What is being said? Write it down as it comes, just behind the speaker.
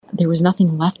there was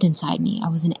nothing left inside me. I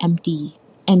was an empty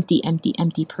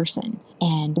person.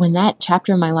 And when that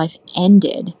chapter of my life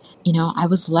ended, I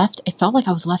felt like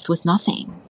I was left with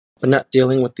nothing. But not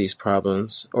dealing with these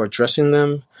problems or addressing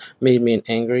them made me an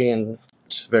angry and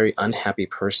just very unhappy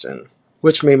person,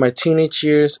 which made my teenage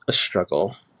years a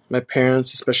struggle. My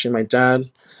parents, especially my dad,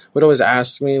 would always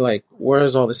ask me, like, where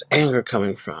is all this anger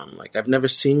coming from? Like, I've never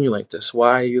seen you like this.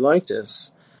 Why are you like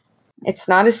this? It's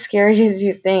not as scary as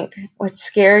you think. What's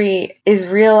scary is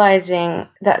realizing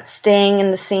that staying in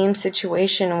the same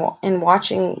situation and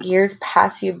watching years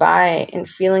pass you by and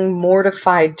feeling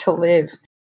mortified to live.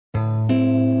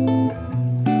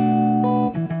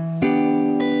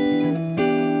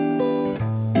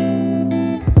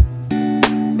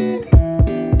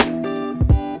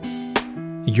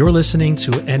 You're listening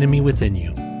to Enemy Within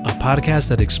You, a podcast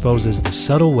that exposes the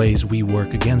subtle ways we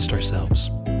work against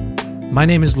ourselves. My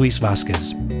name is Luis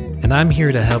Vasquez, and I'm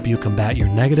here to help you combat your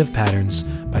negative patterns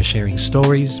by sharing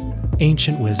stories,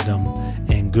 ancient wisdom,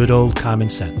 and good old common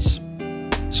sense.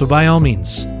 So by all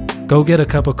means, go get a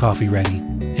cup of coffee ready,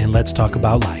 and let's talk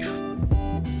about life.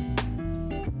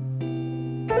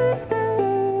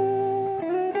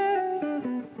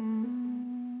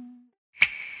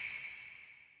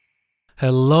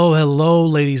 Hello,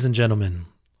 ladies and gentlemen.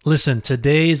 Listen,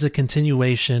 today is a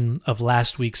continuation of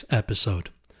last week's episode,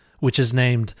 which is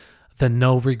named The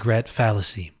No Regret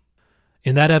Fallacy.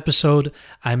 In that episode,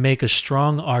 I make a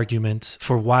strong argument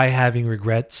for why having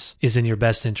regrets is in your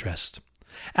best interest.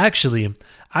 Actually,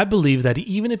 I believe that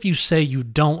even if you say you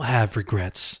don't have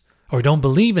regrets, or don't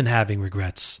believe in having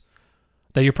regrets,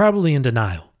 that you're probably in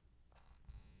denial.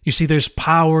 You see, there's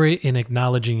power in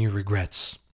acknowledging your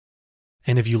regrets.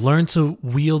 And if you learn to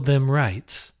wield them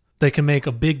right, they can make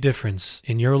a big difference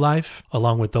in your life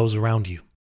along with those around you.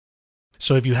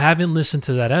 So if you haven't listened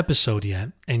to that episode yet,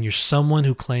 and you're someone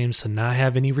who claims to not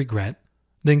have any regret,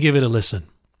 then give it a listen.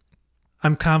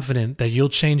 I'm confident that you'll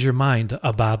change your mind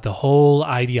about the whole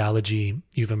ideology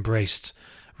you've embraced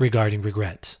regarding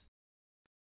regret.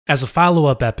 As a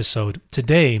follow-up episode,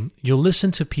 today you'll listen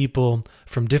to people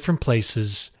from different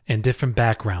places and different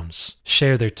backgrounds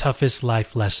share their toughest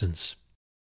life lessons.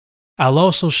 I'll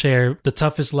also share the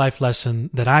toughest life lesson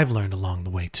that I've learned along the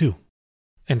way too.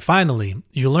 And finally,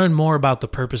 you'll learn more about the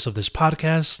purpose of this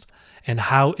podcast and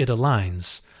how it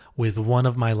aligns with one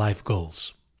of my life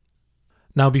goals.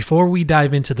 Now, before we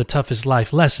dive into the toughest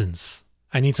life lessons,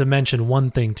 I need to mention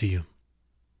one thing to you.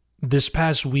 This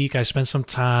past week, I spent some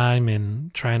time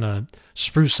in trying to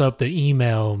spruce up the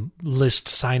email list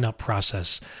sign-up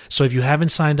process. So if you haven't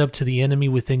signed up to the Enemy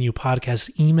Within You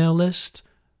podcast email list,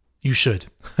 you should.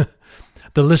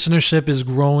 The listenership is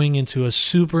growing into a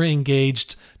super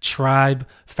engaged tribe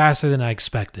faster than I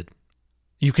expected.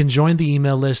 You can join the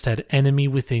email list at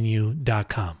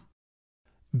enemywithinyou.com.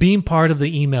 Being part of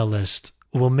the email list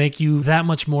will make you that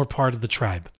much more part of the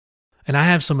tribe. And I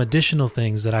have some additional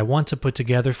things that I want to put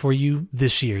together for you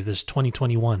this year, this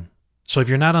 2021. So if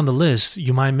you're not on the list,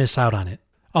 you might miss out on it.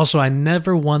 Also, I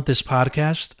never want this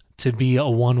podcast to be a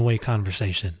one-way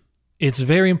conversation. It's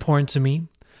very important to me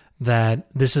that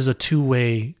this is a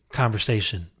two-way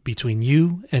conversation between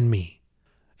you and me.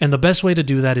 And the best way to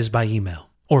do that is by email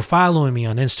or following me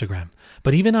on Instagram.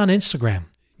 But even on Instagram,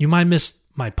 you might miss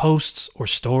my posts or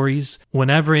stories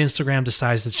whenever Instagram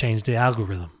decides to change the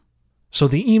algorithm. So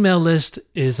the email list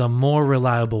is a more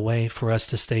reliable way for us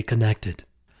to stay connected.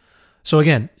 So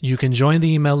again, you can join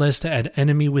the email list at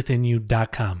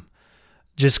enemywithinyou.com.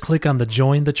 Just click on the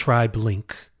Join the Tribe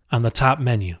link on the top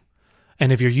menu.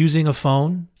 And if you're using a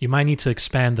phone, you might need to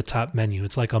expand the top menu.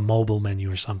 It's like a mobile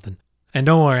menu or something. And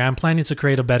don't worry, I'm planning to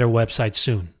create a better website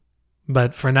soon.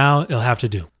 But for now, it'll have to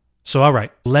do. So all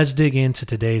right, let's dig into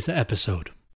today's episode.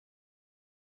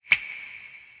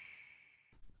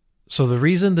 So the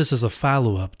reason this is a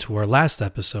follow-up to our last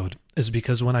episode is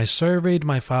because when I surveyed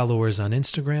my followers on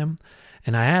Instagram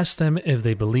and I asked them if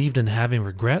they believed in having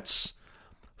regrets,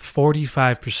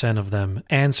 45% of them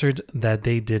answered that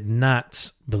they did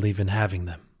not believe in having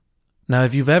them. Now,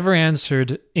 if you've ever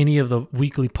answered any of the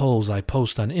weekly polls I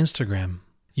post on Instagram,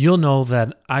 you'll know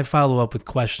that I follow up with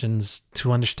questions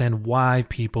to understand why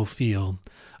people feel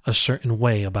a certain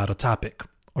way about a topic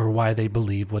or why they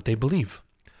believe what they believe.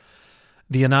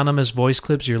 The anonymous voice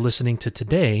clips you're listening to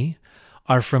today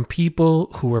are from people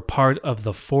who were part of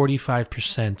the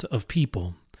 45% of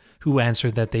people who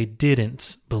answered that they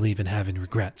didn't believe in having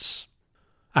regrets.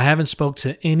 I haven't spoke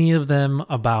to any of them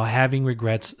about having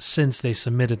regrets since they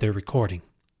submitted their recording.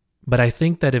 But I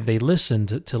think that if they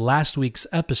listened to last week's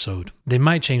episode, they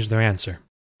might change their answer.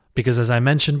 Because as I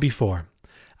mentioned before,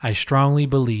 I strongly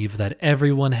believe that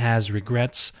everyone has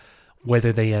regrets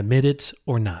whether they admit it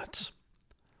or not.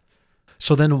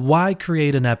 So then why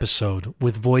create an episode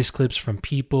with voice clips from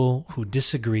people who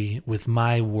disagree with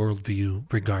my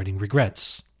worldview regarding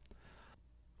regrets?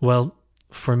 Well,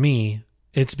 for me,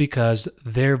 it's because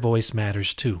their voice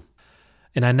matters too.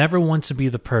 And I never want to be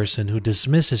the person who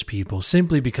dismisses people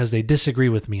simply because they disagree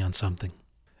with me on something.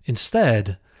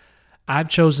 Instead, I've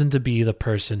chosen to be the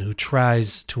person who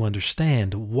tries to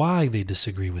understand why they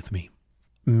disagree with me.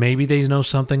 Maybe they know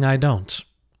something I don't.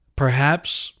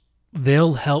 Perhaps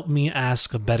they'll help me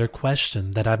ask a better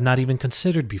question that I've not even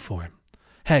considered before.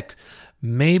 Heck,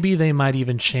 maybe they might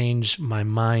even change my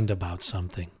mind about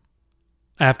something.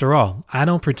 After all, I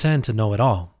don't pretend to know it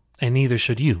all, and neither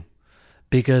should you,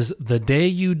 because the day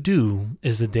you do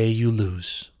is the day you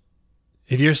lose.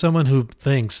 If you're someone who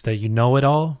thinks that you know it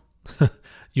all,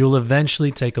 you'll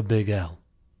eventually take a big L.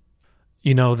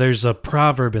 You know, there's a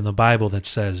proverb in the Bible that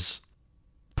says,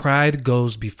 "Pride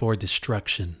goes before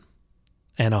destruction,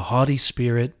 and a haughty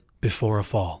spirit before a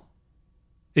fall."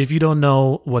 If you don't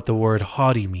know what the word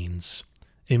haughty means,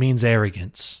 it means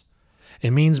arrogance.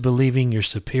 It means believing you're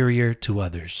superior to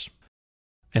others.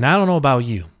 And I don't know about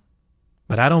you,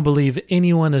 but I don't believe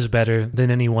anyone is better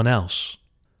than anyone else.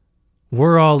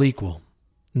 We're all equal,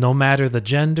 no matter the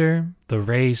gender, the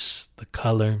race, the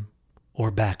color, or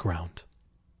background.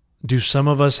 Do some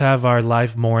of us have our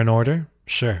life more in order?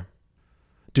 Sure.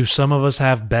 Do some of us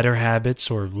have better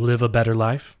habits or live a better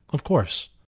life? Of course.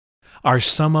 Are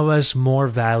some of us more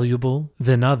valuable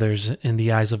than others in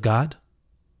the eyes of God?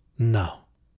 No.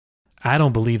 I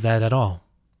don't believe that at all.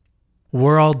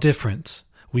 We're all different.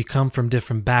 We come from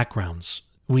different backgrounds.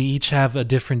 We each have a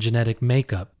different genetic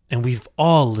makeup, and we've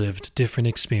all lived different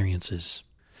experiences,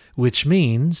 which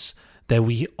means that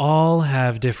we all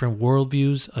have different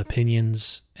worldviews,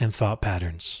 opinions, and thought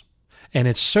patterns. And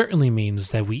it certainly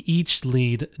means that we each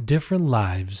lead different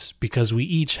lives because we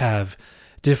each have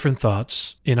different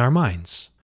thoughts in our minds.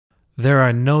 There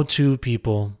are no two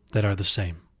people that are the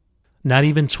same. Not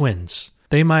even twins.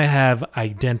 They might have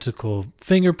identical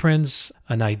fingerprints,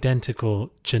 an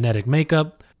identical genetic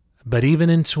makeup, but even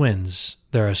in twins,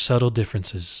 there are subtle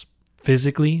differences,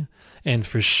 physically and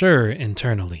for sure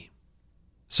internally.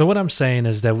 So what I'm saying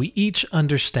is that we each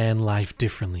understand life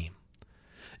differently.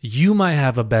 You might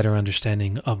have a better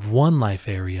understanding of one life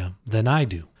area than I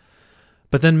do,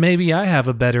 but then maybe I have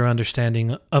a better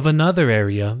understanding of another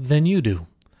area than you do.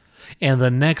 And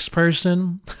the next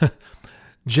person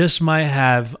just might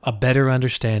have a better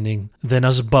understanding than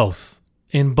us both,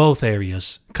 in both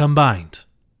areas, combined.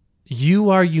 You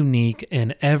are unique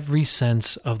in every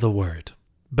sense of the word,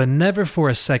 but never for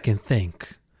a second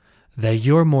think that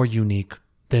you're more unique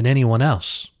than anyone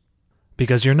else,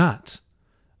 because you're not,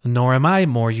 nor am I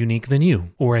more unique than you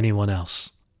or anyone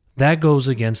else. That goes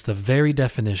against the very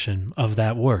definition of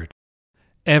that word.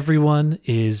 Everyone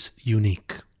is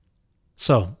unique.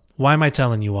 So, why am I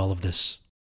telling you all of this?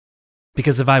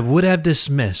 Because if I would have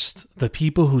dismissed the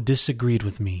people who disagreed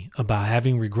with me about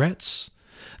having regrets,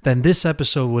 then this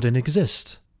episode wouldn't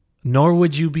exist. Nor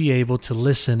would you be able to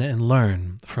listen and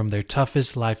learn from their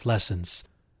toughest life lessons.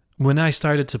 When I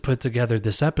started to put together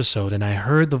this episode and I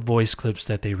heard the voice clips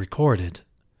that they recorded,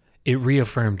 it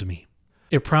reaffirmed me.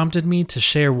 It prompted me to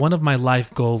share one of my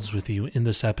life goals with you in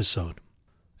this episode.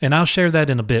 And I'll share that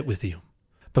in a bit with you.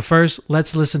 But first,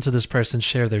 let's listen to this person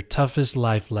share their toughest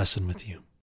life lesson with you.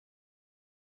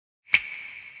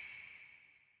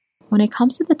 When it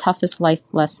comes to the toughest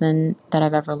life lesson that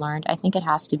I've ever learned, I think it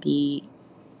has to be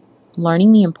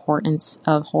learning the importance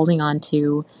of holding on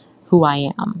to who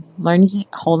I am, learning to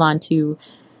hold on to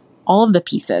all of the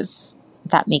pieces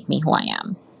that make me who I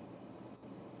am.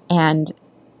 And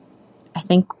I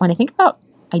think when I think about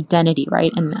identity,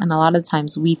 right, and a lot of the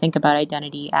times we think about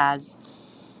identity as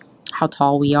how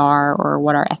tall we are or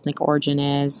what our ethnic origin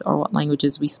is or what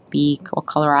languages we speak, what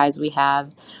color eyes we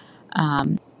have.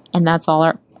 And that's all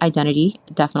our identity,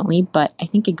 definitely, but I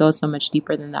think it goes so much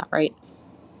deeper than that, right?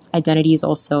 Identity is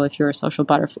also if you're a social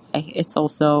butterfly. It's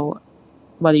also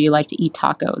whether you like to eat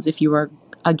tacos, if you were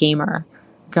a gamer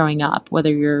growing up,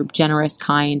 whether you're generous,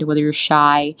 kind, whether you're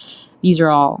shy. These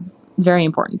are all very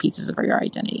important pieces of your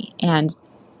identity. And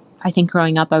I think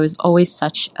growing up, I was always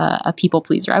such a people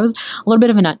pleaser. I was a little bit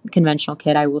of an unconventional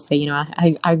kid, I will say.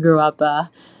 I grew up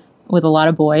with a lot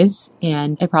of boys,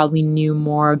 and I probably knew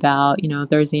more about,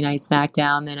 Thursday Night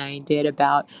SmackDown than I did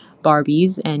about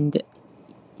Barbies. And,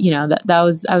 I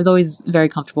was always very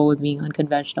comfortable with being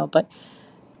unconventional. But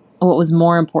what was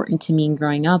more important to me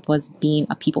growing up was being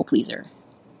a people pleaser.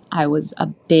 I was a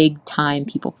big time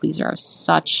people pleaser. I was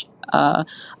such a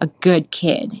good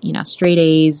kid, straight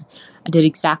A's. I did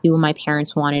exactly what my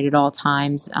parents wanted at all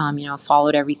times,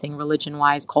 followed everything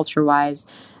religion-wise, culture-wise.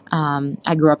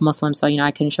 I grew up Muslim, so,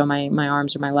 I couldn't show my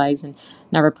arms or my legs and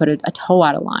never put a toe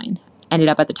out of line. Ended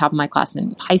up at the top of my class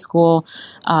in high school,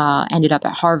 ended up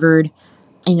at Harvard.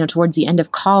 And, towards the end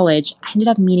of college, I ended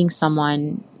up meeting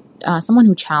someone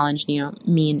who challenged, me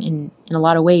in a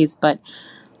lot of ways. But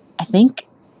I think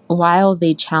while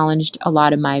they challenged a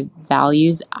lot of my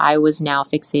values, I was now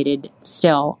fixated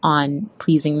still on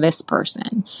pleasing this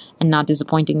person and not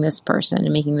disappointing this person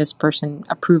and making this person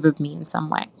approve of me in some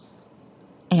way.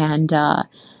 And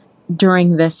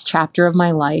during this chapter of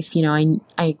my life,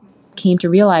 I came to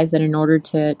realize that in order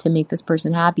to make this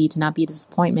person happy, to not be a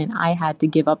disappointment, I had to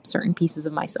give up certain pieces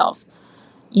of myself,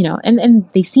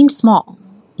 and they seemed small.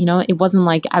 It wasn't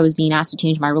like I was being asked to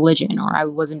change my religion, or I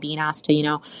wasn't being asked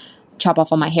to, chop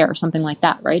off all my hair or something like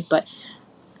that, right? But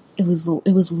it was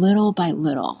little by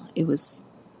little. It was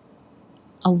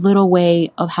a little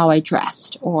way of how I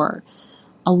dressed, or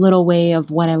a little way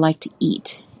of what I like to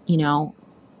eat.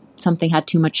 Something had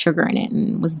too much sugar in it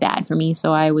and was bad for me,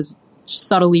 so I was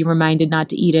subtly reminded not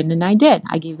to eat it, and I did.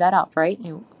 I gave that up, right?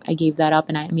 I gave that up,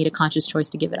 and I made a conscious choice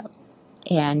to give it up.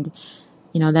 And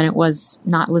then it was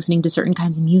not listening to certain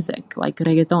kinds of music, like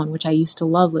reggaeton, which I used to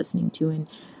love listening to, and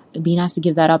being asked to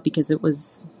give that up because it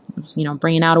was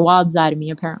bringing out a wild side of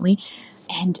me, apparently.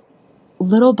 And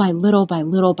little by little by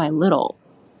little by little,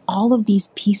 all of these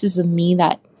pieces of me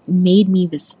that made me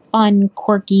this fun,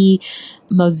 quirky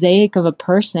mosaic of a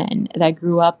person that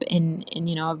grew up in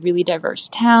a really diverse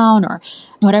town, or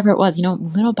whatever it was,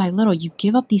 little by little, you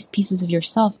give up these pieces of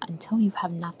yourself until you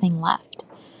have nothing left.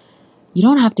 You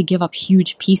don't have to give up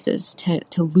huge pieces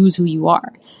to lose who you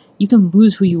are. You can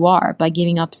lose who you are by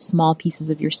giving up small pieces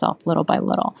of yourself little by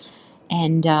little.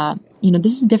 And,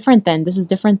 this is different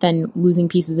than losing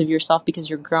pieces of yourself because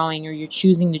you're growing or you're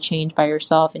choosing to change by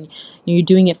yourself, and you're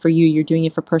doing it for you. You're doing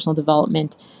it for personal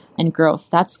development and growth.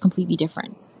 That's completely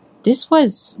different. This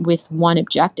was with one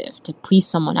objective: to please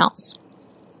someone else.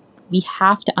 We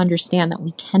have to understand that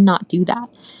we cannot do that.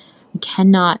 We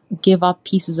cannot give up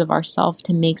pieces of ourselves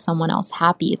to make someone else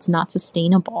happy. It's not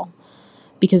sustainable,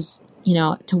 because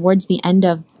towards the end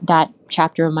of that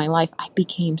chapter of my life, I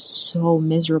became so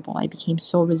miserable. I became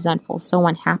so resentful, so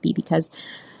unhappy, because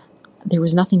there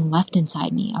was nothing left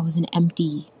inside me. I was an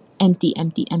empty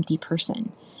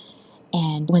person.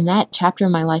 And when that chapter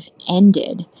of my life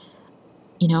ended,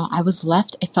 I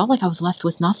felt like I was left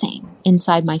with nothing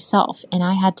inside myself. And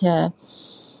I had to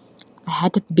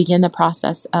begin the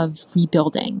process of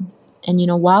rebuilding. And,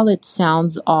 while it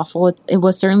sounds awful, it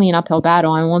was certainly an uphill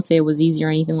battle. I won't say it was easy or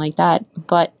anything like that,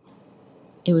 but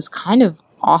it was kind of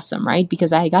awesome, right?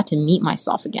 Because I got to meet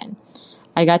myself again.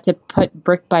 I got to put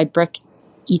brick by brick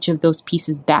each of those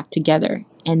pieces back together.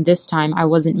 And this time I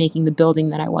wasn't making the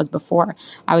building that I was before.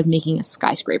 I was making a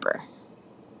skyscraper.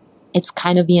 It's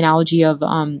kind of the analogy of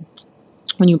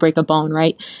when you break a bone,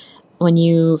 right? When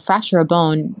you fracture a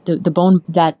bone, the bone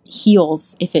that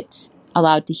heals, if it's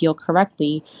allowed to heal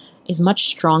correctly, is much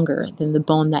stronger than the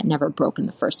bone that never broke in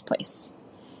the first place.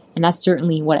 And that's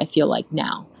certainly what I feel like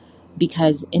now.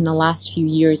 Because in the last few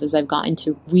years, as I've gotten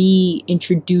to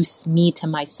reintroduce me to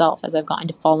myself, as I've gotten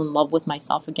to fall in love with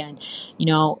myself again,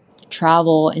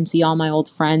 travel and see all my old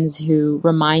friends who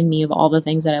remind me of all the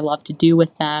things that I love to do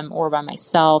with them or by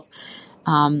myself,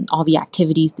 all the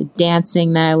activities, the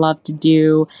dancing that I love to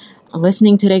do,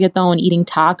 listening to reggaeton, eating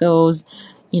tacos,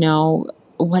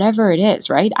 whatever it is,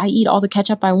 right? I eat all the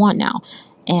ketchup I want now.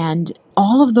 And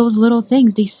all of those little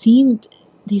things, they seem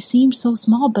so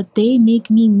small, but they make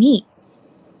me me.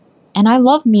 And I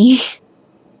love me.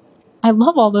 I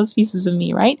love all those pieces of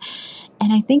me, right?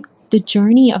 And I think the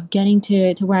journey of getting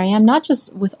to where I am, not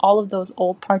just with all of those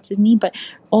old parts of me, but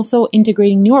also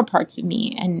integrating newer parts of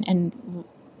me and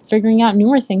figuring out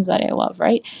newer things that I love,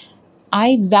 right?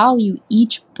 I value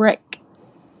each brick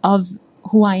of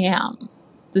who I am,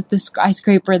 the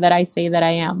skyscraper that I say that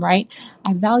I am, right?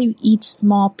 I value each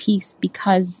small piece,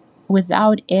 because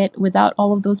without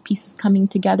all of those pieces coming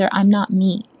together, I'm not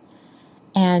me.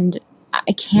 And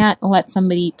I can't let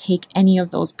somebody take any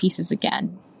of those pieces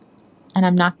again. And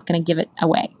I'm not going to give it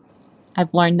away.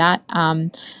 I've learned that.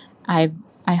 I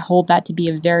hold that to be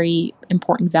a very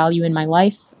important value in my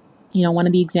life. One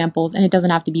of the examples, and it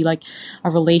doesn't have to be like a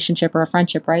relationship or a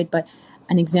friendship, right? But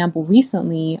an example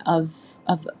recently of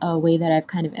a way that I've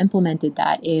kind of implemented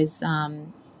that is,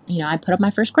 I put up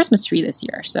my first Christmas tree this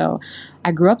year. So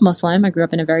I grew up Muslim. I grew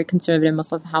up in a very conservative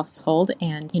Muslim household.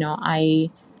 And,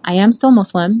 I am still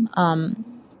Muslim. I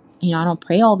don't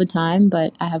pray all the time,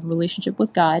 but I have a relationship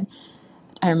with God.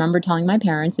 I remember telling my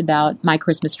parents about my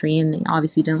Christmas tree, and they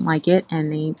obviously didn't like it,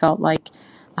 and they felt like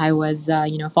I was,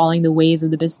 following the ways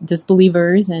of the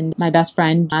disbelievers. And my best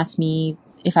friend asked me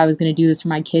if I was going to do this for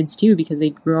my kids too, because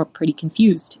they grew up pretty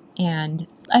confused. And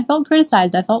I felt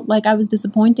criticized. I felt like I was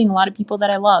disappointing a lot of people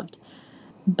that I loved.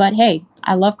 But hey,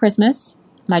 I love Christmas.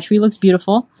 My tree looks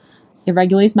beautiful. It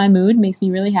regulates my mood, makes me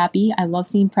really happy. I love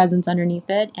seeing presents underneath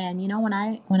it. And when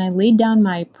I laid down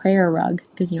my prayer rug,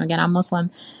 because again, I'm Muslim,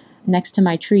 next to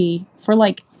my tree for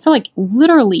like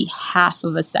literally half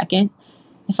of a second,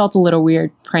 it felt a little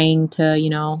weird praying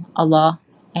to, Allah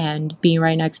and being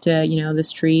right next to,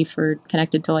 this tree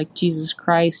connected to like Jesus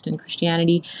Christ and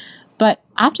Christianity. But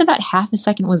after that half a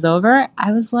second was over,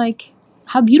 I was like,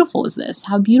 how beautiful is this?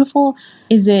 How beautiful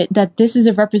is it that this is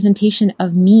a representation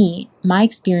of me, my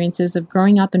experiences of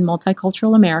growing up in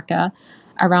multicultural America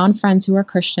around friends who are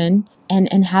Christian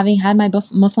and having had my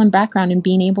Muslim background and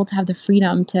being able to have the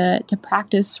freedom to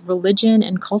practice religion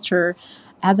and culture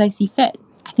as I see fit.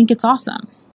 I think it's awesome.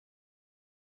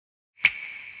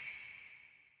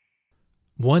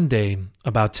 One day,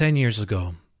 about 10 years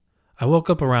ago, I woke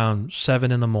up around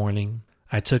 7 in the morning.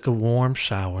 I took a warm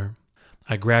shower.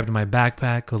 I grabbed my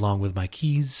backpack along with my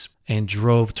keys and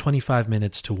drove 25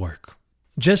 minutes to work,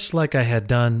 just like I had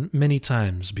done many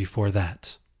times before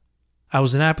that. I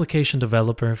was an application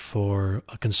developer for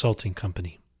a consulting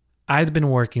company. I'd been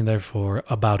working there for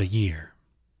about a year.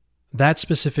 That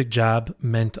specific job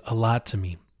meant a lot to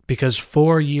me because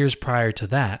 4 years prior to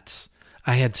that,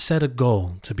 I had set a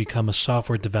goal to become a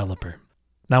software developer.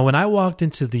 Now, when I walked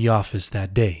into the office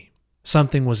that day,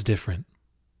 something was different.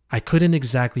 I couldn't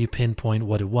exactly pinpoint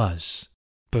what it was,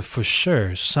 but for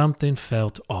sure something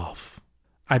felt off.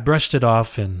 I brushed it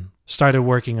off and started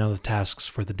working on the tasks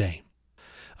for the day.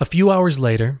 A few hours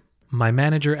later, my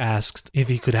manager asked if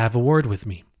he could have a word with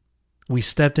me. We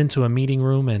stepped into a meeting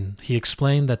room and he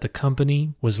explained that the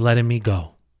company was letting me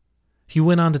go. He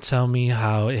went on to tell me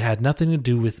how it had nothing to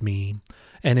do with me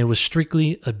and it was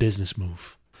strictly a business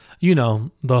move.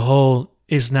 The whole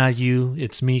 "it's not you,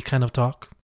 it's me" kind of talk.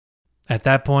 At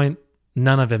that point,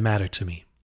 none of it mattered to me.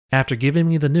 After giving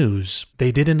me the news,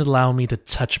 they didn't allow me to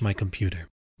touch my computer,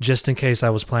 just in case I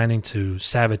was planning to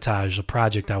sabotage a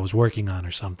project I was working on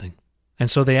or something.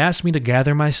 And so they asked me to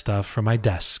gather my stuff from my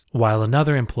desk while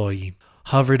another employee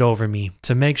hovered over me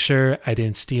to make sure I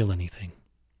didn't steal anything.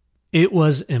 It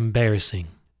was embarrassing.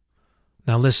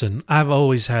 Now listen, I've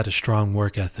always had a strong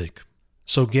work ethic,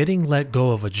 so getting let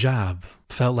go of a job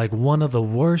felt like one of the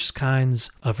worst kinds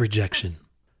of rejection.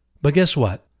 But guess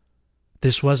what?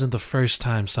 This wasn't the first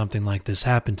time something like this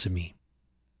happened to me.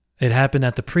 It happened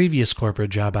at the previous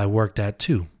corporate job I worked at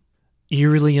too.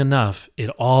 Eerily enough, it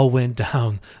all went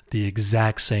down the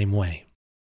exact same way.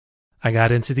 I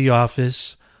got into the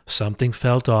office, something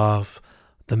felt off,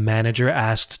 the manager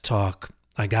asked to talk,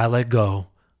 I got let go,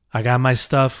 I got my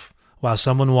stuff while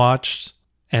someone watched,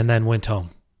 and then went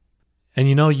home. And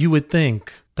you would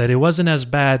think that it wasn't as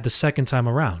bad the second time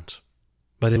around,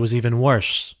 but it was even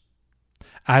worse.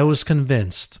 I was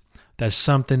convinced that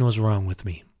something was wrong with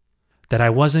me, that I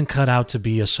wasn't cut out to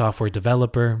be a software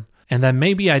developer, and that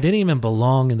maybe I didn't even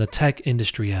belong in the tech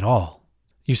industry at all.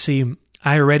 You see,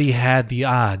 I already had the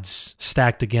odds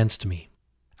stacked against me.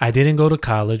 I didn't go to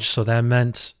college, so that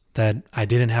meant that I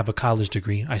didn't have a college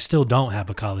degree. I still don't have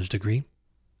a college degree.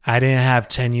 I didn't have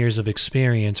 10 years of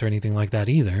experience or anything like that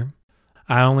either.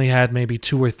 I only had maybe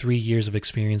 2 or 3 years of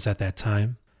experience at that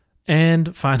time.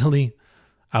 And finally,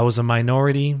 I was a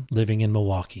minority living in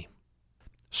Milwaukee.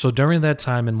 So during that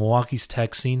time in Milwaukee's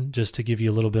tech scene, just to give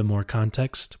you a little bit more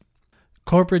context,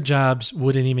 corporate jobs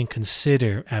wouldn't even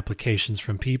consider applications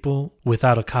from people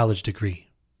without a college degree.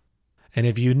 And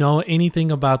if you know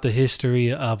anything about the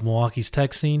history of Milwaukee's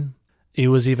tech scene, it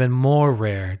was even more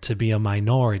rare to be a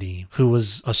minority who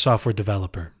was a software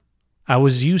developer. I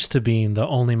was used to being the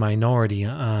only minority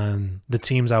on the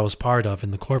teams I was part of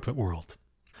in the corporate world.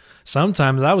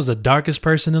 Sometimes I was the darkest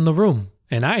person in the room,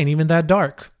 and I ain't even that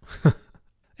dark.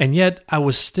 And yet, I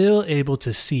was still able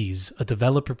to seize a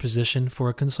developer position for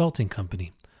a consulting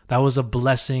company. That was a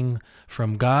blessing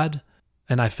from God,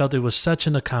 and I felt it was such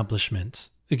an accomplishment,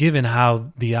 given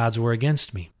how the odds were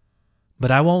against me.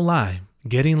 But I won't lie,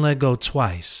 getting let go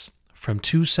twice from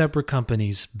 2 separate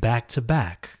companies back to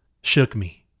back shook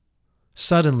me.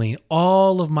 Suddenly,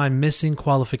 all of my missing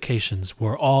qualifications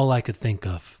were all I could think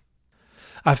of.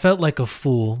 I felt like a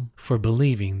fool for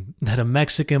believing that a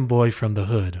Mexican boy from the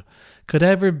hood could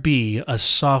ever be a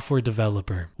software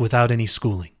developer without any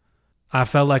schooling. I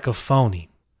felt like a phony.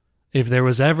 If there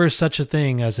was ever such a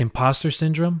thing as imposter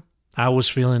syndrome, I was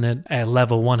feeling it at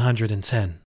level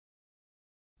 110.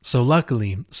 So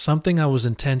luckily, something I was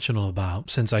intentional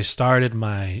about since I started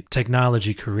my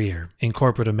technology career in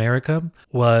corporate America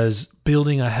was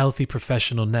building a healthy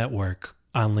professional network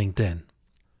on LinkedIn.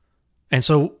 And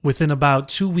so within about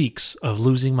 2 weeks of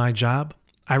losing my job,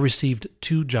 I received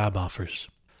 2 job offers.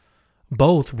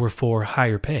 Both were for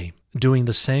higher pay, doing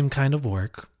the same kind of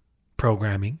work,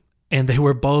 programming, and they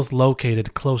were both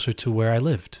located closer to where I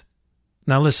lived.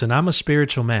 Now listen, I'm a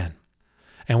spiritual man.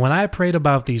 And when I prayed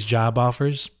about these job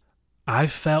offers, I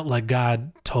felt like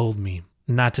God told me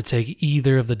not to take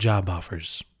either of the job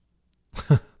offers.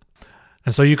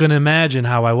 And so you can imagine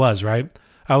how I was, right?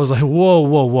 I was like,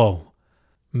 whoa.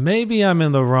 Maybe I'm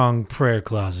in the wrong prayer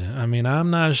closet. I mean,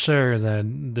 I'm not sure that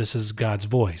this is God's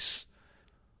voice.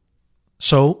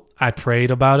 So I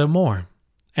prayed about it more.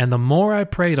 And the more I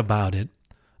prayed about it,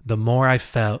 the more I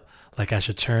felt like I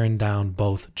should turn down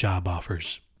both job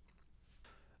offers.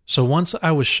 So once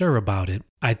I was sure about it,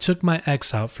 I took my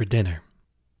ex out for dinner.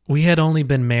 We had only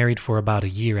been married for about a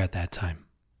year at that time.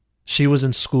 She was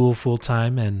in school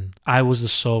full-time and I was the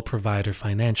sole provider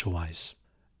financial-wise.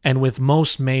 And with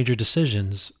most major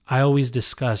decisions, I always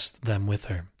discussed them with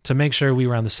her to make sure we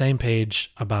were on the same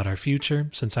page about our future,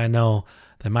 since I know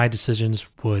that my decisions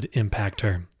would impact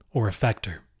her or affect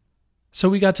her. So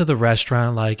we got to the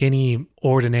restaurant like any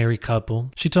ordinary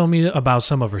couple. She told me about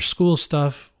some of her school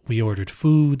stuff. We ordered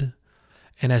food.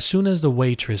 And as soon as the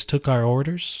waitress took our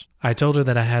orders, I told her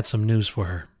that I had some news for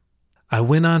her. I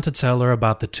went on to tell her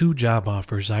about the 2 job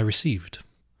offers I received.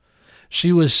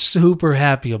 She was super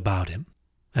happy about it.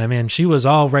 I mean, she was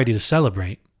all ready to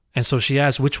celebrate. And so she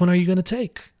asked, which one are you going to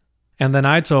take? And then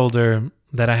I told her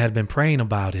that I had been praying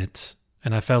about it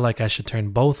and I felt like I should turn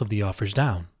both of the offers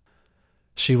down.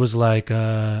 She was like,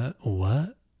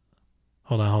 what?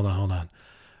 Hold on.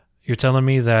 You're telling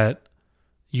me that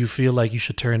you feel like you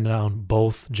should turn down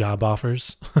both job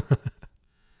offers?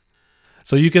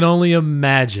 So you can only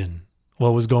imagine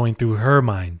what was going through her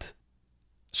mind.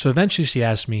 So eventually she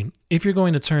asked me, if you're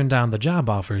going to turn down the job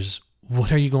offers,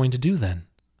 what are you going to do then?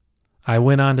 I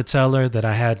went on to tell her that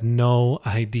I had no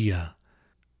idea.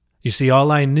 You see,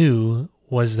 all I knew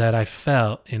was that I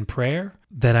felt in prayer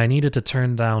that I needed to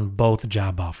turn down both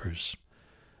job offers.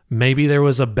 Maybe there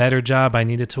was a better job I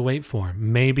needed to wait for.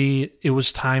 Maybe it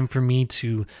was time for me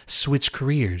to switch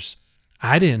careers.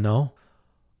 I didn't know.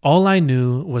 All I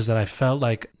knew was that I felt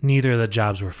like neither of the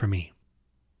jobs were for me.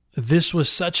 This was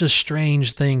such a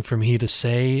strange thing for me to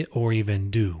say or even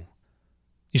do.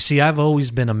 You see, I've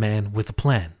always been a man with a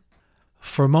plan.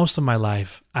 For most of my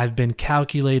life, I've been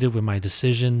calculated with my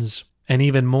decisions and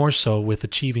even more so with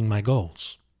achieving my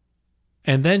goals.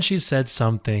 And then she said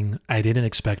something I didn't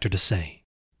expect her to say.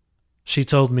 She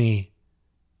told me,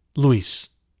 Luis,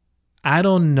 I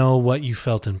don't know what you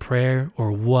felt in prayer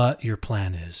or what your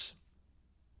plan is.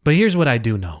 But here's what I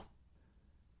do know.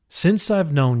 Since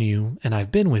I've known you and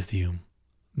I've been with you,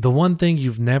 the one thing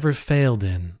you've never failed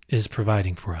in is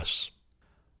providing for us.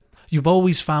 You've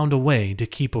always found a way to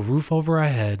keep a roof over our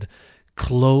head,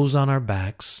 clothes on our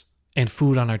backs, and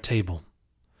food on our table,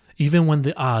 even when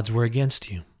the odds were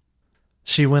against you.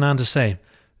 She went on to say,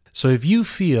 so if you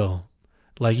feel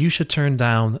like you should turn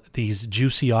down these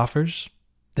juicy offers,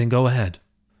 then go ahead.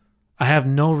 I have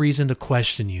no reason to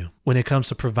question you when it comes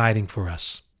to providing for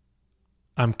us.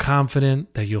 I'm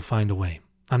confident that you'll find a way.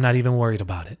 I'm not even worried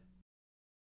about it.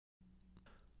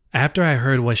 After I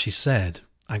heard what she said,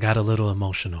 I got a little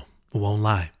emotional. Won't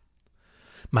lie.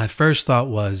 My first thought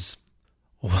was,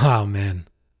 wow, man,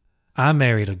 I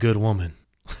married a good woman.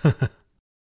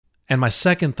 And my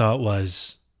second thought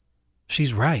was,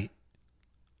 she's right.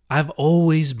 I've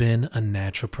always been a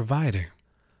natural provider.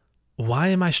 Why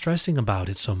am I stressing about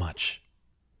it so much?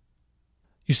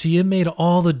 You see, it made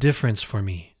all the difference for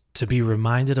me to be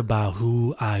reminded about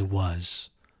who I was,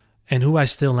 and who I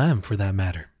still am for that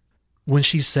matter. When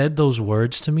she said those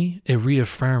words to me, it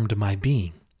reaffirmed my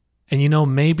being. And you know,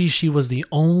 maybe she was the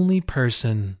only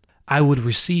person I would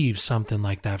receive something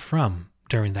like that from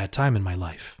during that time in my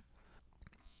life.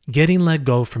 Getting let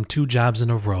go from 2 jobs in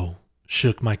a row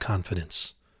shook my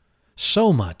confidence.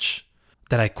 So much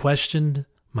that I questioned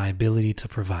my ability to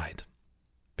provide.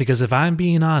 Because if I'm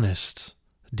being honest,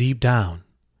 deep down,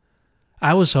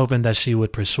 I was hoping that she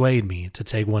would persuade me to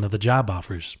take one of the job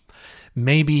offers.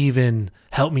 Maybe even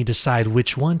help me decide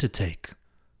which one to take.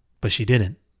 But she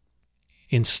didn't.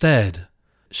 Instead,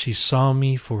 she saw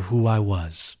me for who I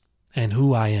was and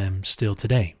who I am still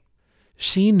today.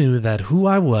 She knew that who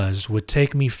I was would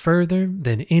take me further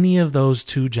than any of those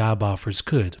 2 job offers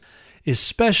could,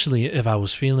 especially if I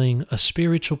was feeling a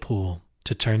spiritual pull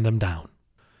to turn them down.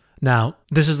 Now,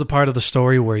 this is the part of the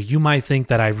story where you might think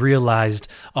that I realized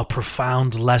a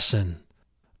profound lesson,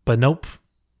 But nope,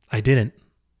 I didn't.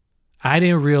 I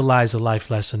didn't realize the life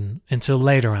lesson until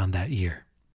later on that year.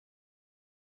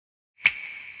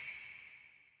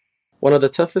 One of the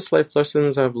toughest life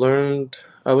lessons I've learned,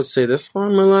 I would say this far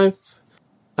in my life,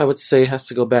 I would say has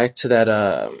to go back to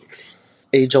that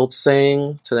age-old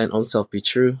saying, to thine own self be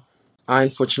true. I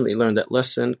unfortunately learned that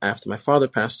lesson after my father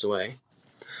passed away.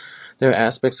 There are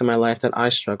aspects of my life that I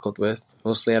struggled with,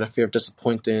 mostly out of fear of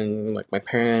disappointing like my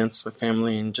parents, my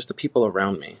family, and just the people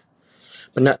around me.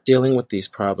 But not dealing with these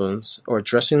problems or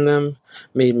addressing them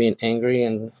made me an angry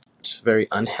and just very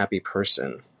unhappy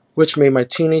person, which made my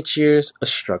teenage years a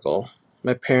struggle.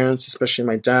 My parents, especially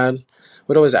my dad,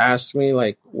 would always ask me,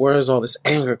 like, where is all this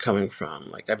anger coming from?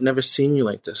 Like, I've never seen you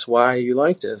like this. Why are you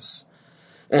like this?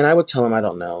 And I would tell him I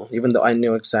don't know, even though I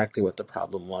knew exactly what the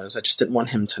problem was. I just didn't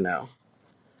want him to know.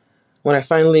 When I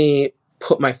finally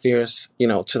put my fears,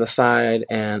 to the side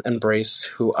and embrace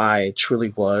who I truly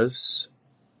was,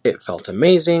 it felt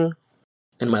amazing,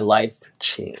 and my life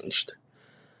changed.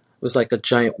 It was like a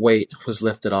giant weight was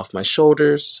lifted off my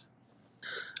shoulders.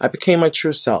 I became my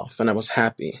true self, and I was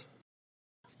happy.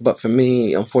 But for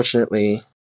me, unfortunately,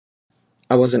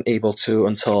 I wasn't able to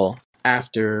until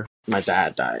after my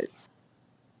dad died.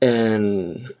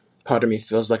 And part of me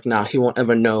feels like now he won't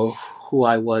ever know who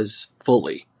I was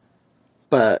fully.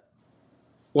 But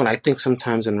when I think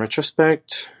sometimes in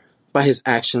retrospect, by his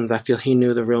actions, I feel he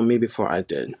knew the real me before I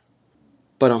did.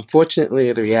 But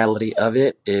unfortunately, the reality of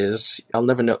it is I'll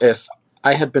never know if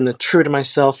I had been true to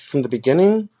myself from the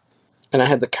beginning and I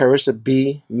had the courage to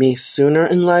be me sooner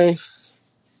in life,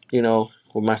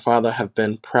 would my father have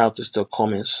been proud to still call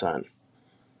me his son?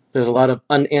 There's a lot of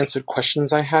unanswered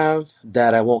questions I have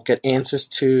that I won't get answers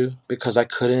to because I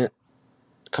couldn't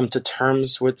come to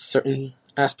terms with certain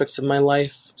aspects of my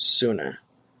life sooner.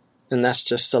 And that's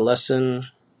just a lesson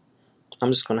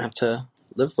I'm just going to have to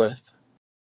live with.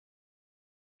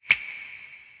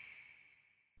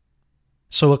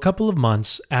 So a couple of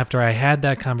months after I had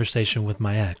that conversation with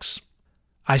my ex,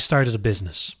 I started a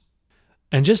business.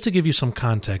 And just to give you some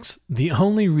context, the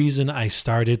only reason I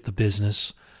started the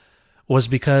business was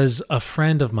because a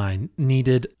friend of mine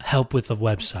needed help with a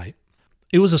website.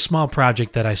 It was a small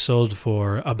project that I sold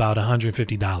for about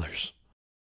 $150.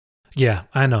 Yeah,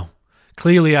 I know.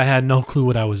 Clearly, I had no clue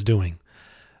what I was doing.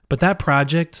 But that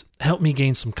project helped me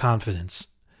gain some confidence.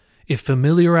 It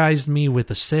familiarized me with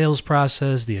the sales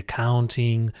process, the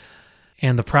accounting,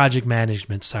 and the project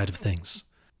management side of things.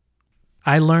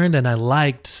 I learned and I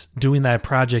liked doing that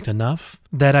project enough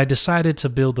that I decided to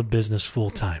build the business full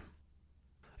time.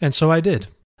 And so I did.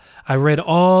 I read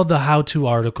all the how-to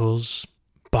articles,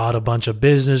 bought a bunch of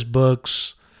business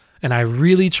books, and I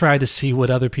really tried to see what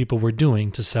other people were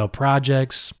doing to sell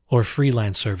projects or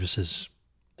freelance services.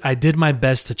 I did my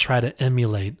best to try to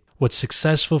emulate what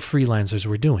successful freelancers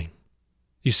were doing.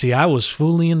 You see, I was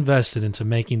fully invested into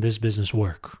making this business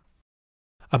work.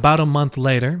 About a month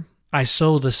later, I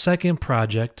sold a second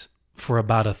project for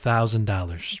about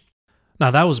 $1,000.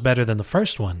 Now, that was better than the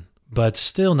first one, but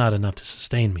still not enough to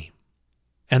sustain me.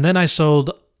 And then I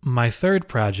sold my third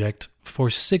project for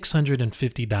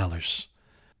 $650.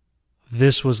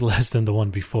 This was less than the one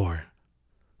before.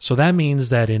 So that means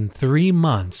that in 3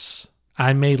 months,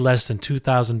 I made less than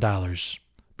 $2,000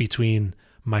 between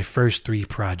my first 3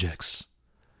 projects.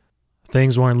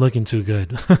 Things weren't looking too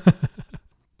good.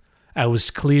 I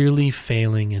was clearly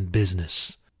failing in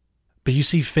business. But you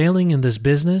see, failing in this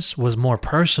business was more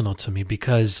personal to me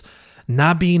because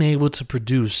not being able to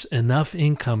produce enough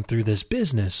income through this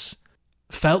business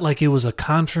felt like it was a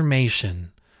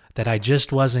confirmation that I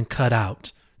just wasn't cut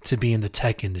out to be in the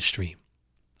tech industry.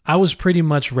 I was pretty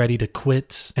much ready to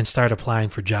quit and start applying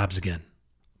for jobs again.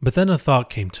 But then a thought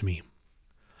came to me.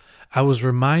 I was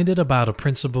reminded about a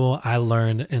principle I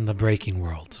learned in the breaking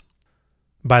world.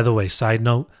 By the way, side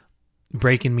note,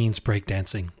 breaking means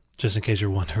breakdancing, just in case you're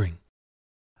wondering.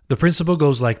 The principle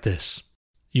goes like this.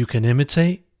 You can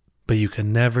imitate, but you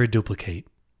can never duplicate.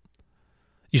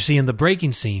 You see, in the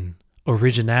breaking scene,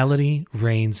 originality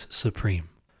reigns supreme.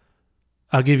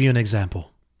 I'll give you an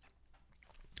example.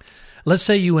 Let's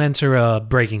say you enter a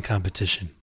breaking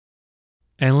competition.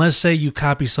 And let's say you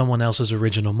copy someone else's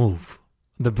original move.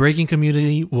 The breaking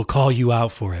community will call you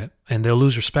out for it, and they'll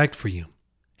lose respect for you.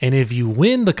 And if you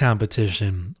win the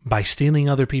competition by stealing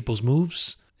other people's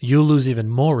moves, you'll lose even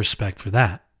more respect for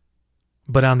that.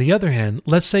 But on the other hand,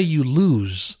 let's say you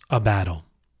lose a battle,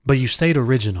 but you stayed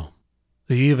original.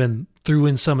 You even threw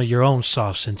in some of your own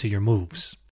sauce into your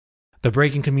moves. The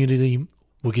breaking community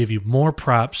will give you more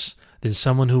props than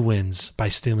someone who wins by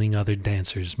stealing other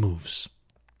dancers' moves.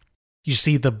 You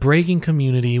see, the breaking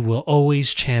community will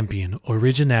always champion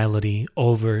originality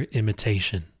over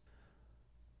imitation.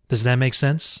 Does that make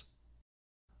sense?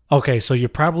 Okay, so you're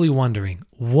probably wondering,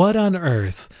 what on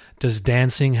earth does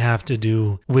dancing have to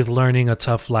do with learning a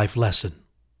tough life lesson?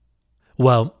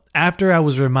 Well, after I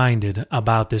was reminded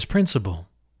about this principle,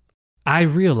 I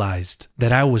realized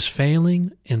that I was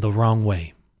failing in the wrong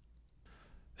way.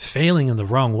 Failing in the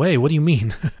wrong way? What do you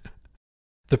mean?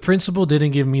 The principle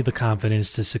didn't give me the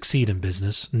confidence to succeed in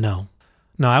business, no.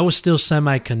 No, I was still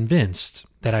semi-convinced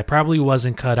that I probably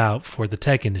wasn't cut out for the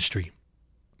tech industry.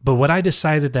 But what I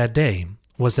decided that day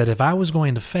was that if I was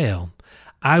going to fail,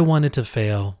 I wanted to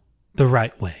fail the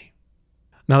right way.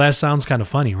 Now that sounds kind of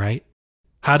funny, right?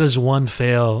 How does one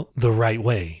fail the right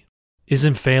way?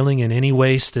 Isn't failing in any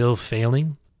way still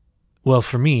failing? Well,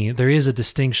 for me, there is a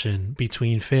distinction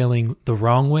between failing the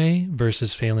wrong way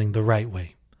versus failing the right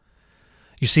way.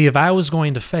 You see, if I was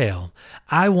going to fail,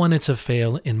 I wanted to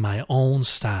fail in my own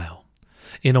style,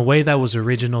 in a way that was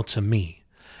original to me.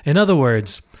 In other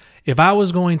words, if I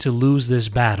was going to lose this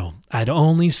battle, I'd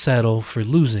only settle for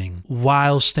losing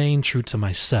while staying true to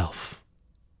myself.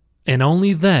 And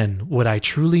only then would I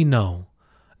truly know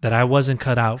that I wasn't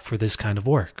cut out for this kind of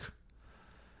work,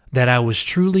 that I was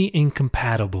truly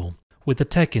incompatible with the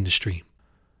tech industry.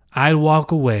 I'd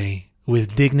walk away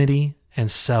with dignity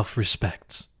and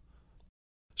self-respect.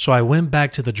 So I went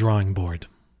back to the drawing board.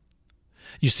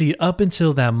 You see, up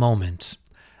until that moment,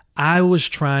 I was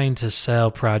trying to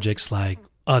sell projects like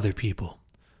other people.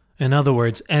 In other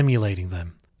words, emulating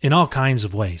them in all kinds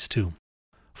of ways, too.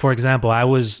 For example, I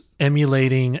was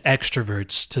emulating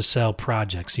extroverts to sell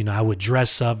projects. You know, I would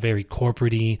dress up very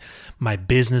corporate-y. My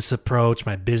business approach,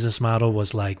 my business model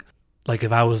was like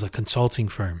if I was a consulting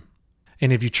firm.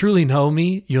 And if you truly know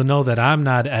me, you'll know that I'm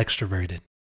not extroverted.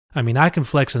 I mean, I can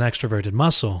flex an extroverted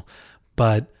muscle,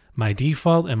 but my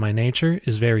default and my nature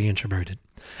is very introverted.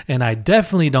 And I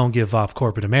definitely don't give off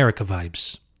corporate America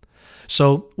vibes.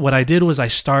 So what I did was I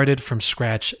started from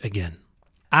scratch again.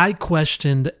 I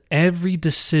questioned every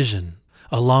decision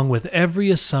along with every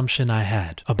assumption I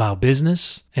had about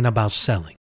business and about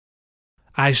selling.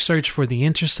 I searched for the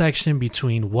intersection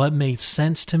between what made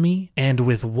sense to me and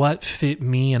with what fit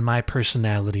me and my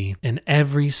personality in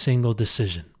every single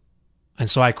decision. And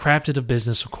so I crafted a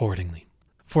business accordingly.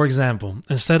 For example,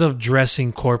 instead of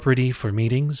dressing corporate-y for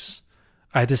meetings,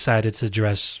 I decided to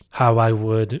dress how I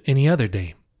would any other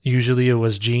day. Usually it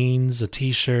was jeans, a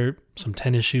t-shirt, some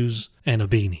tennis shoes, and a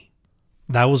beanie.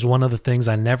 That was one of the things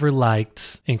I never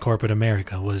liked in corporate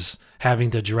America, was having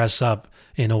to dress up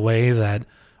in a way that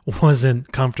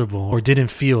wasn't comfortable or didn't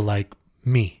feel like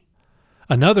me.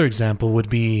 Another example would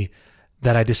be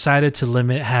that I decided to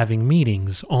limit having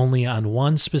meetings only on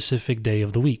one specific day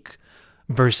of the week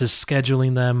versus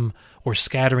scheduling them or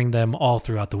scattering them all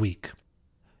throughout the week.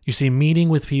 You see, meeting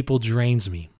with people drains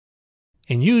me.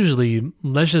 And usually,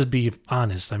 let's just be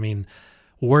honest, I mean,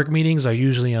 work meetings are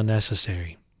usually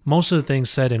unnecessary. Most of the things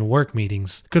said in work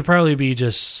meetings could probably be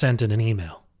just sent in an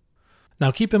email. Now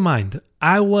keep in mind,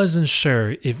 I wasn't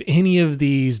sure if any of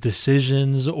these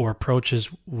decisions or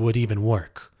approaches would even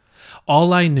work.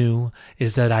 All I knew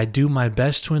is that I do my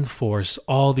best to enforce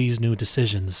all these new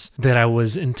decisions, that I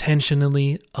was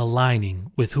intentionally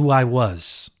aligning with who I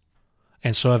was.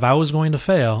 And so if I was going to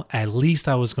fail, at least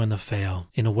I was going to fail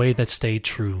in a way that stayed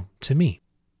true to me.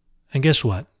 And guess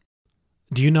what?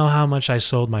 Do you know how much I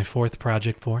sold my fourth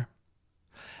project for?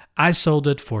 I sold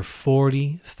it for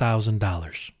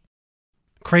 $40,000.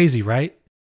 Crazy, right?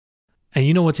 And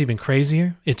you know what's even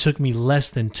crazier? It took me less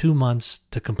than 2 months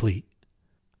to complete.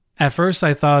 At first,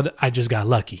 I thought I just got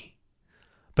lucky.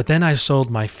 But then I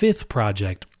sold my fifth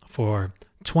project for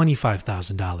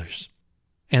 $25,000.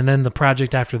 And then the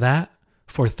project after that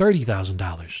for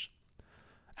 $30,000.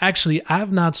 Actually,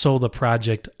 I've not sold a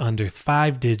project under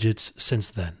 5 digits since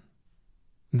then.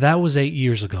 That was 8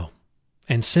 years ago.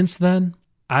 And since then,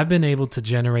 I've been able to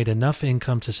generate enough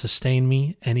income to sustain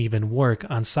me and even work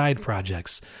on side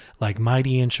projects like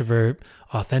Mighty Introvert,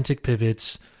 Authentic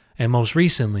Pivots, and most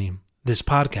recently, this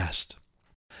podcast.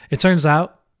 It turns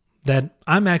out that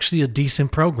I'm actually a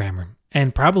decent programmer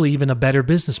and probably even a better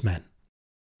businessman.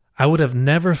 I would have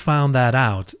never found that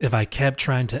out if I kept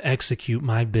trying to execute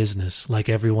my business like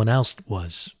everyone else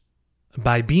was.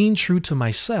 By being true to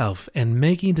myself and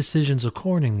making decisions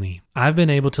accordingly, I've been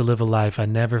able to live a life I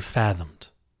never fathomed.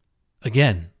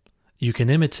 Again, you can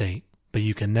imitate, but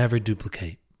you can never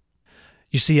duplicate.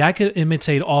 You see, I could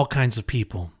imitate all kinds of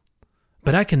people,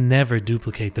 but I can never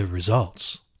duplicate their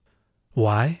results.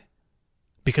 Why?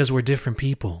 Because we're different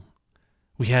people.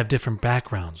 We have different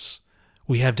backgrounds.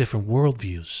 We have different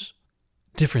worldviews,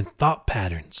 different thought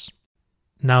patterns.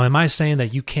 Now, am I saying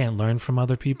that you can't learn from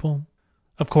other people?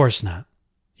 Of course not.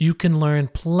 You can learn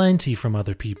plenty from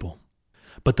other people.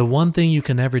 But the one thing you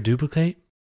can never duplicate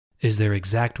is their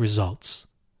exact results,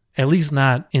 at least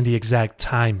not in the exact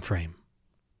time frame.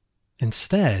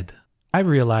 Instead, I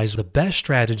realized the best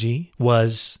strategy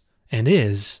was and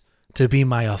is to be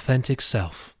my authentic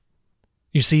self.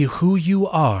 You see, who you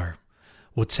are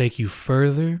will take you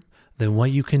further than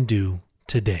what you can do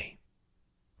today.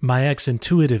 My ex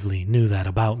intuitively knew that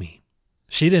about me.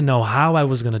 She didn't know how I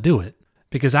was going to do it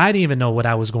because I didn't even know what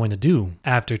I was going to do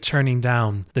after turning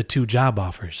down the 2 job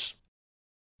offers.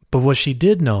 But what she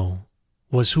did know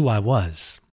was who I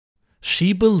was.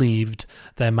 She believed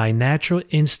that my natural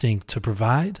instinct to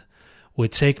provide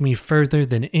would take me further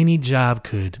than any job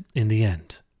could in the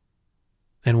end.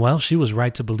 And well, she was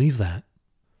right to believe that.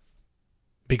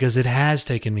 Because it has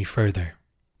taken me further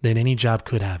than any job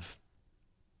could have.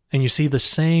 And you see, the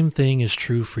same thing is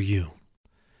true for you.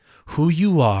 Who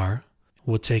you are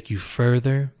will take you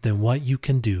further than what you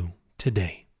can do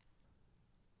today.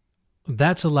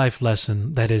 That's a life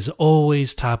lesson that is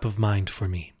always top of mind for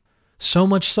me. So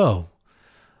much so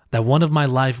that one of my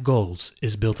life goals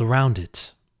is built around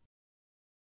it.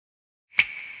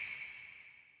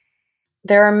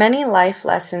 There are many life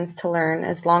lessons to learn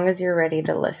as long as you're ready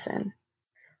to listen.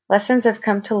 Lessons I've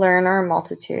come to learn are a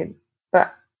multitude,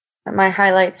 but my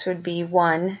highlights would be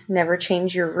 1, never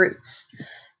change your roots.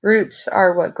 Roots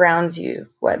are what grounds you,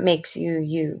 what makes you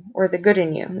you, or the good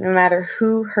in you, no matter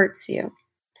who hurts you.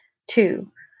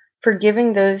 2,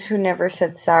 forgiving those who never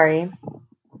said sorry.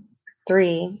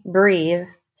 3, breathe.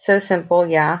 So simple,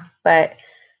 yeah, but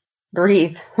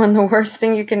breathe. When the worst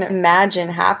thing you can imagine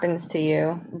happens to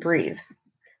you, breathe.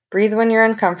 Breathe when you're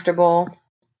uncomfortable.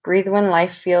 Breathe when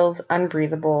life feels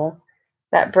unbreathable.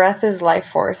 That breath is life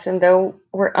force, and though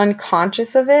we're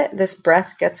unconscious of it, this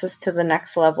breath gets us to the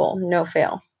next level, no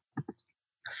fail.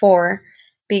 4,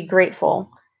 be grateful.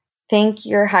 Thank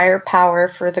your higher power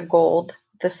for the gold,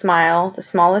 the smile, the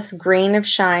smallest grain of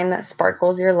shine that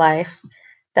sparkles your life,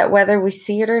 that whether we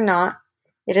see it or not,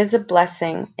 it is a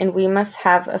blessing, and we must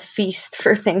have a feast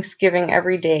for Thanksgiving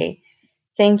every day.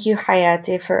 Thank you,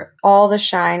 Hayate, for all the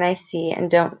shine I see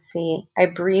and don't see. I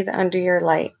breathe under your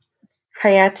light.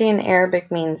 Hayati in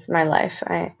Arabic means my life.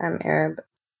 I'm Arab.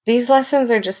 These lessons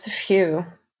are just a few,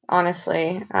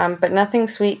 honestly, but nothing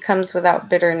sweet comes without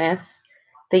bitterness.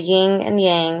 The yin and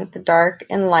yang, the dark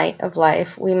and light of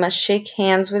life, we must shake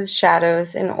hands with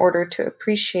shadows in order to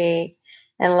appreciate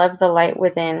and love the light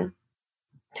within.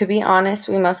 To be honest,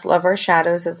 we must love our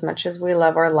shadows as much as we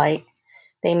love our light.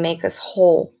 They make us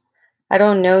whole. I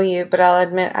don't know you, but I'll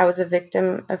admit I was a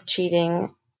victim of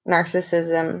cheating,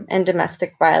 narcissism, and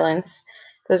domestic violence.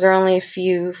 Those are only a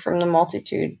few from the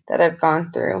multitude that I've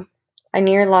gone through. I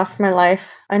near lost my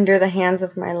life under the hands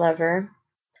of my lover,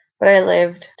 but I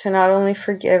lived to not only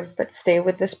forgive but stay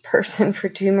with this person for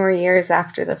 2 more years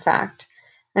after the fact,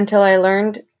 until I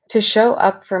learned to show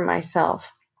up for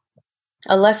myself.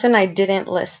 A lesson I didn't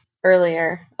list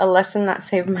earlier, a lesson that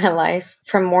saved my life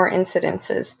from more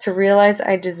incidences, to realize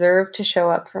I deserve to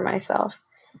show up for myself.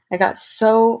 I got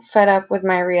so fed up with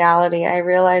my reality, I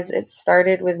realized it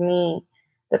started with me.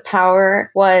 The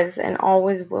power was and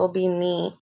always will be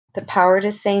me. The power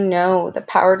to say no, the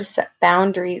power to set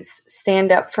boundaries,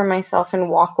 stand up for myself and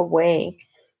walk away.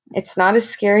 It's not as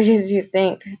scary as you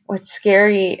think. What's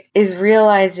scary is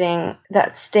realizing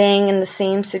that staying in the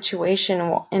same situation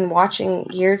and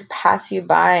watching years pass you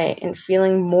by and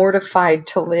feeling mortified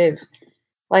to live.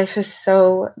 Life is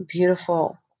so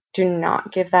beautiful. Do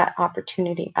not give that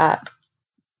opportunity up.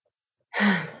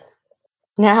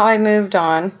 Now I moved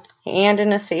on and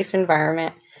in a safe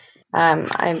environment.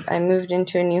 I moved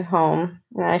into a new home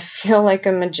and I feel like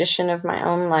a magician of my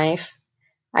own life.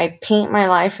 I paint my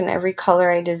life in every color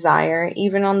I desire,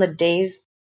 even on the days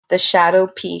the shadow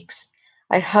peaks.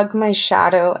 I hug my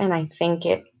shadow and I thank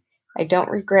it. I don't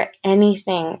regret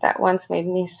anything that once made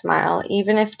me smile,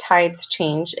 even if tides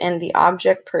change and the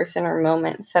object, person, or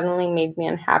moment suddenly made me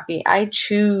unhappy. I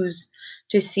choose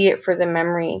to see it for the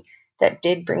memory that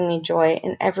did bring me joy.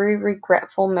 In every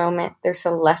regretful moment, there's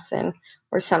a lesson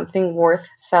or something worth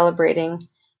celebrating.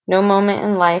 No moment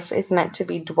in life is meant to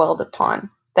be dwelled upon.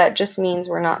 That just means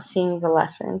we're not seeing the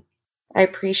lesson. I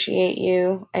appreciate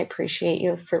you. I appreciate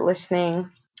you for listening.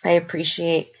 I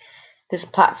appreciate this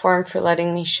platform for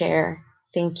letting me share.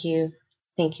 Thank you.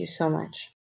 Thank you so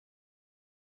much.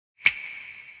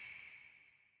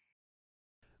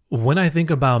 When I think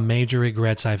about major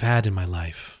regrets I've had in my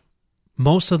life,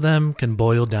 most of them can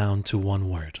boil down to one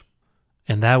word,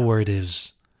 and that word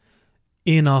is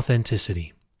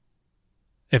inauthenticity.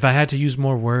 If I had to use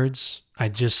more words,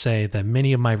 I'd just say that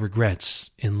many of my regrets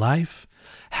in life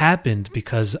happened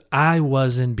because I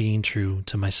wasn't being true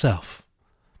to myself.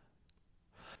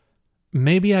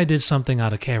 Maybe I did something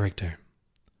out of character.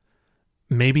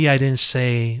 Maybe I didn't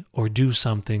say or do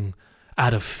something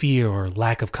out of fear or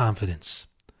lack of confidence.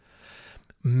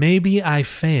 Maybe I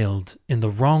failed in the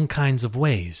wrong kinds of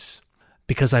ways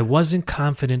because I wasn't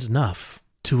confident enough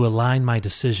to align my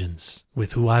decisions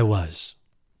with who I was.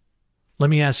 Let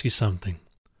me ask you something.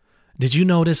 Did you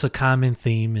notice a common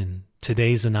theme in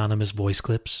today's anonymous voice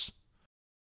clips?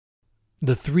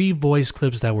 The 3 voice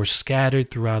clips that were scattered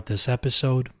throughout this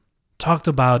episode talked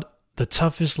about the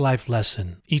toughest life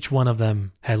lesson each one of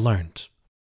them had learned.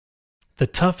 The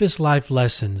toughest life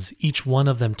lessons each one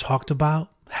of them talked about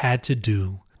had to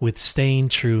do with staying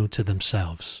true to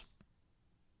themselves.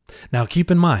 Now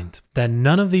keep in mind that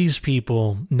none of these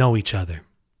people know each other.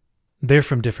 They're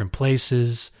from different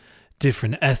places,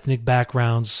 different ethnic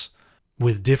backgrounds,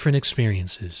 with different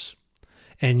experiences.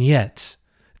 And yet,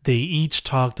 they each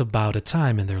talked about a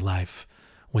time in their life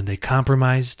when they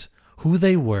compromised who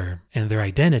they were and their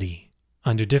identity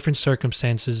under different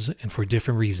circumstances and for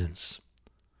different reasons.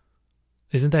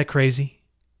 Isn't that crazy?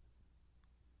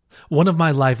 One of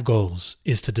my life goals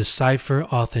is to decipher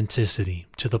authenticity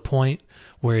to the point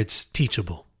where it's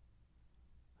teachable.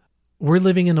 We're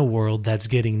living in a world that's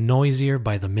getting noisier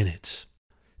by the minute.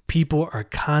 People are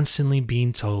constantly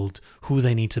being told who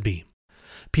they need to be.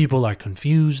 People are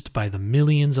confused by the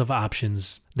millions of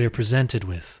options they're presented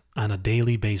with on a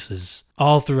daily basis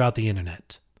all throughout the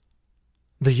internet.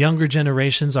 The younger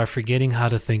generations are forgetting how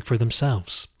to think for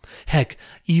themselves. Heck,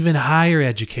 even higher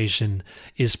education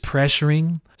is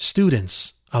pressuring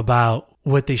students about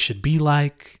what they should be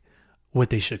like, what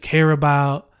they should care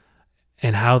about,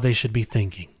 and how they should be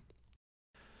thinking.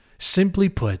 Simply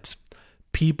put,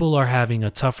 people are having a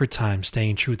tougher time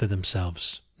staying true to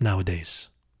themselves nowadays.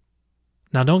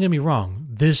 Now, don't get me wrong,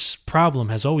 this problem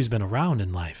has always been around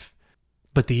in life,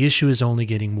 but the issue is only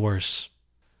getting worse.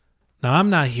 Now, I'm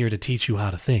not here to teach you how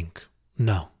to think.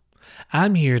 No,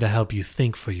 I'm here to help you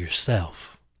think for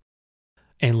yourself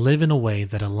and live in a way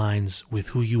that aligns with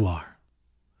who you are.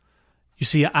 You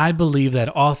see, I believe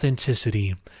that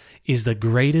authenticity is the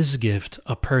greatest gift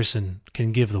a person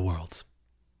can give the world.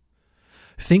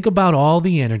 Think about all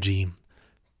the energy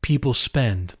people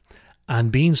spend on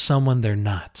being someone they're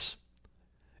not.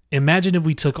 Imagine if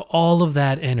we took all of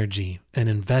that energy and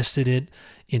invested it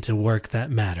into work that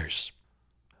matters.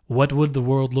 What would the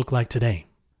world look like today?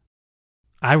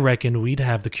 I reckon we'd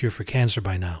have the cure for cancer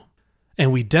by now.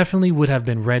 And we definitely would have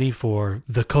been ready for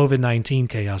the COVID-19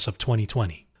 chaos of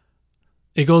 2020.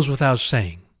 It goes without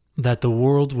saying that the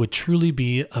world would truly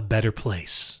be a better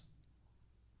place.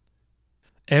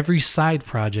 Every side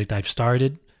project I've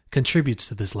started contributes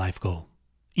to this life goal,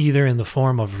 either in the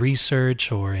form of research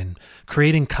or in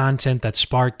creating content that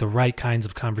sparked the right kinds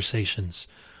of conversations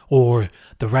or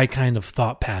the right kind of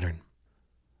thought pattern.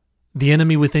 The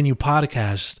Enemy Within You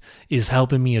podcast is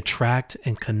helping me attract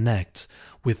and connect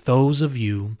with those of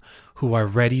you who are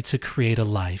ready to create a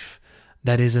life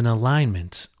that is in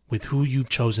alignment with who you've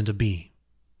chosen to be.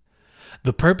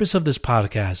 The purpose of this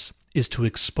podcast is to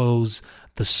expose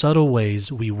the subtle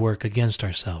ways we work against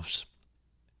ourselves.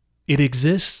 It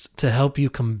exists to help you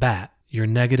combat your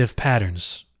negative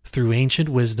patterns through ancient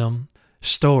wisdom,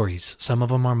 stories. Some of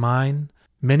them are mine.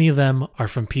 Many of them are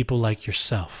from people like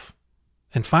yourself.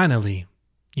 And finally,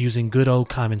 using good old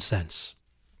common sense.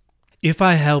 If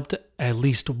I helped at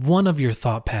least one of your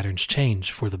thought patterns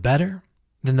change for the better,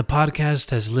 then the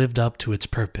podcast has lived up to its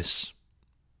purpose.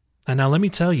 And now let me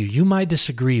tell you, you might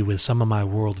disagree with some of my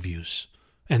worldviews,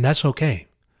 and that's okay.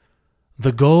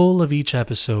 The goal of each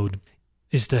episode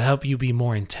is to help you be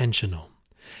more intentional.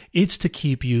 It's to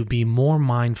keep you be more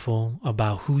mindful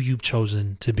about who you've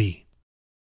chosen to be.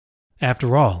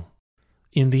 After all,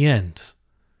 in the end,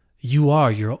 you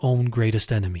are your own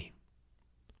greatest enemy.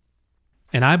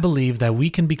 And I believe that we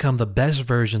can become the best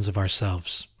versions of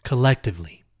ourselves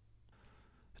collectively.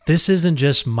 This isn't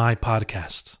just my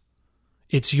podcast.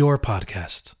 It's your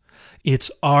podcast.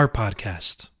 It's our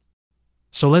podcast.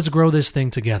 So let's grow this thing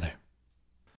together.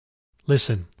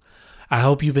 Listen, I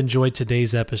hope you've enjoyed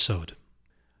today's episode.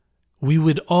 We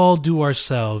would all do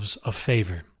ourselves a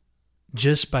favor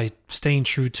just by staying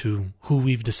true to who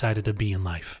we've decided to be in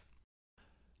life.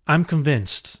 I'm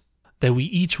convinced that we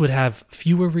each would have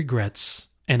fewer regrets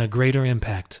and a greater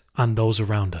impact on those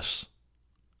around us.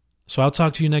 So I'll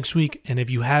talk to you next week, and if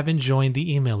you haven't joined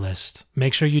the email list,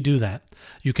 make sure you do that.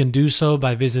 You can do so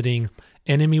by visiting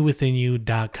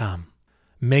enemywithinyou.com.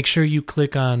 Make sure you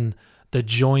click on the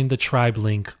Join the Tribe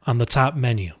link on the top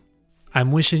menu.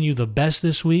 I'm wishing you the best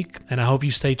this week, and I hope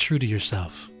you stay true to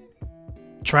yourself.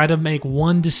 Try to make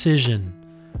one decision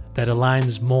that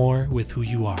aligns more with who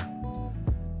you are.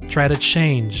 Try to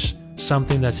change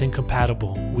something that's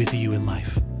incompatible with you in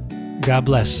life. God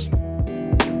bless.